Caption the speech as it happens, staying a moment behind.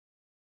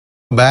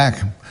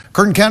Back.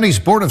 Kern County's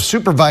Board of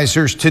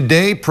Supervisors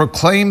today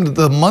proclaimed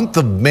the month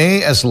of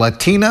May as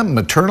Latina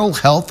Maternal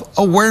Health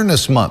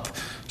Awareness Month.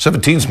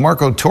 17's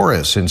Marco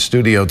Torres in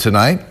studio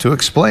tonight to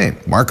explain.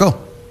 Marco?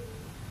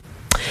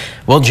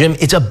 Well, Jim,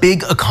 it's a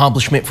big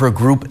accomplishment for a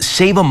group,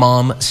 Save a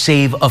Mom,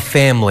 Save a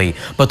Family,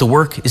 but the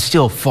work is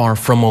still far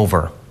from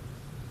over.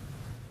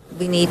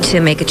 We need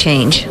to make a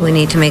change. We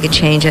need to make a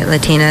change at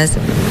Latinas.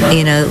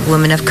 You know,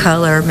 women of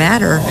color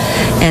matter,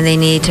 and they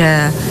need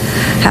to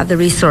have the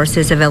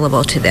resources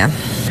available to them.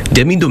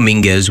 Demi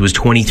Dominguez was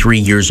 23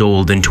 years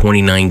old in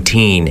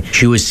 2019.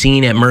 She was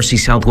seen at Mercy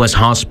Southwest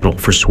Hospital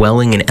for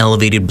swelling and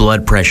elevated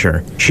blood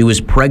pressure. She was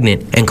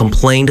pregnant and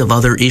complained of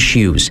other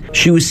issues.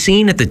 She was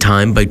seen at the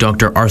time by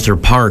Dr. Arthur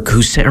Park,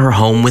 who sent her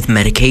home with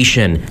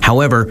medication.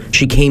 However,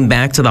 she came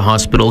back to the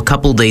hospital a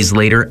couple days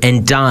later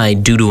and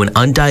died due to an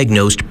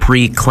undiagnosed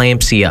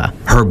preeclampsia.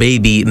 Her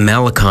baby,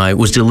 Malachi,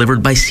 was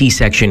delivered by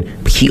C-section,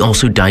 but he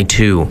also died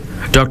too.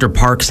 Dr.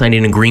 Park signed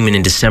an agreement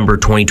in December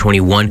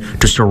 2021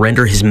 to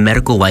surrender his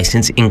medical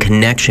license in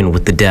connection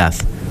with the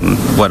death.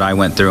 What I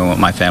went through and what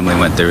my family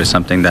went through is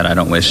something that I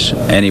don't wish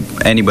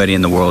anybody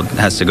in the world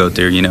has to go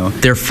through, you know.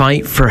 Their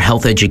fight for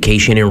health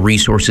education and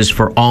resources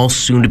for all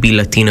soon-to-be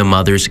Latina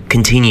mothers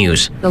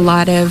continues. A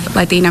lot of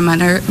Latina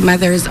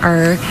mothers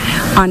are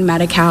on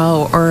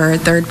Medi-Cal or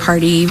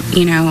third-party,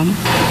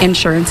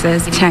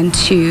 insurances tend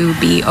to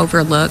be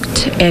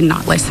overlooked and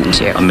not listened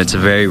to. It's a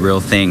very real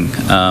thing.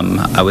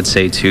 I would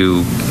say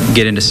to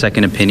get into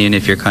second opinion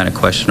if you're kind of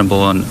questionable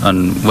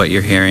on what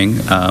you're hearing.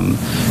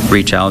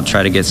 Reach out,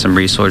 try to get some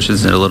resources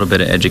and a little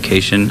bit of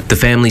education. The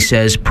family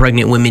says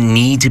pregnant women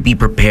need to be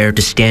prepared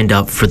to stand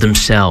up for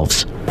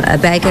themselves. A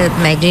bag of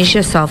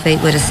magnesium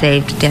sulfate would have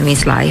saved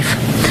Demi's life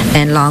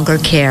and longer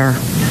care.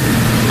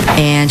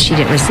 And she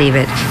didn't receive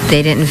it.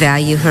 They didn't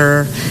value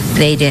her.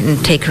 They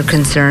didn't take her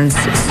concerns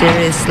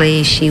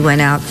seriously. She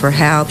went out for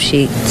help.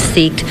 She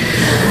sought,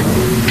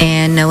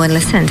 and no one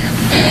listened.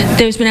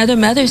 There's been other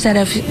mothers that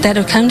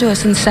have come to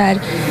us and said,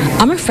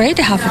 I'm afraid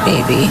to have a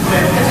baby.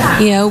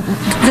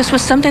 This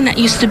was something that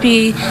used to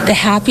be the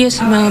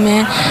happiest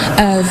moment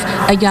of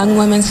a young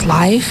woman's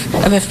life,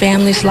 of a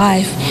family's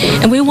life,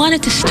 and we want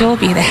it to still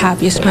be the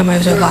happiest moment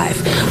of their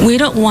life. We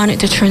don't want it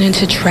to turn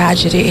into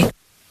tragedy.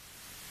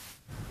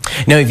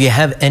 Now, if you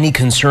have any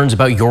concerns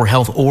about your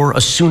health or a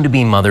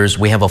soon-to-be mother's,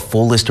 we have a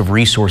full list of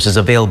resources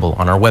available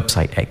on our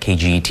website at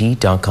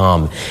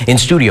kget.com. In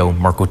studio,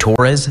 Marco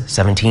Torres,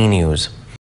 17 News.